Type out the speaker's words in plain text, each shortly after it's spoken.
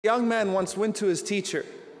A young man once went to his teacher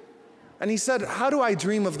and he said, how do I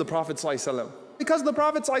dream of the Prophet ﷺ? Because the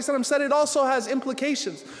Prophet ﷺ said it also has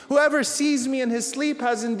implications. Whoever sees me in his sleep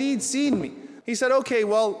has indeed seen me. He said, okay,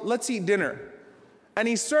 well, let's eat dinner. And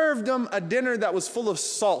he served him a dinner that was full of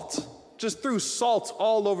salt, just threw salt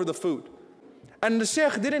all over the food. And the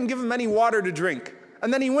sheikh didn't give him any water to drink.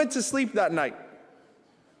 And then he went to sleep that night.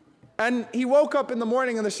 And he woke up in the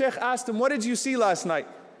morning and the sheikh asked him, what did you see last night?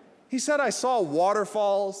 He said, I saw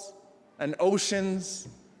waterfalls and oceans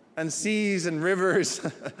and seas and rivers.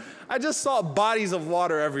 I just saw bodies of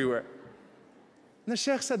water everywhere. And the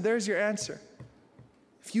sheikh said, there's your answer.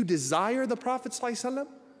 If you desire the Prophet ﷺ,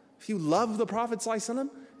 if you love the Prophet ﷺ,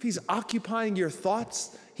 if he's occupying your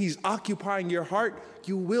thoughts, he's occupying your heart,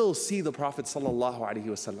 you will see the Prophet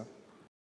ﷺ.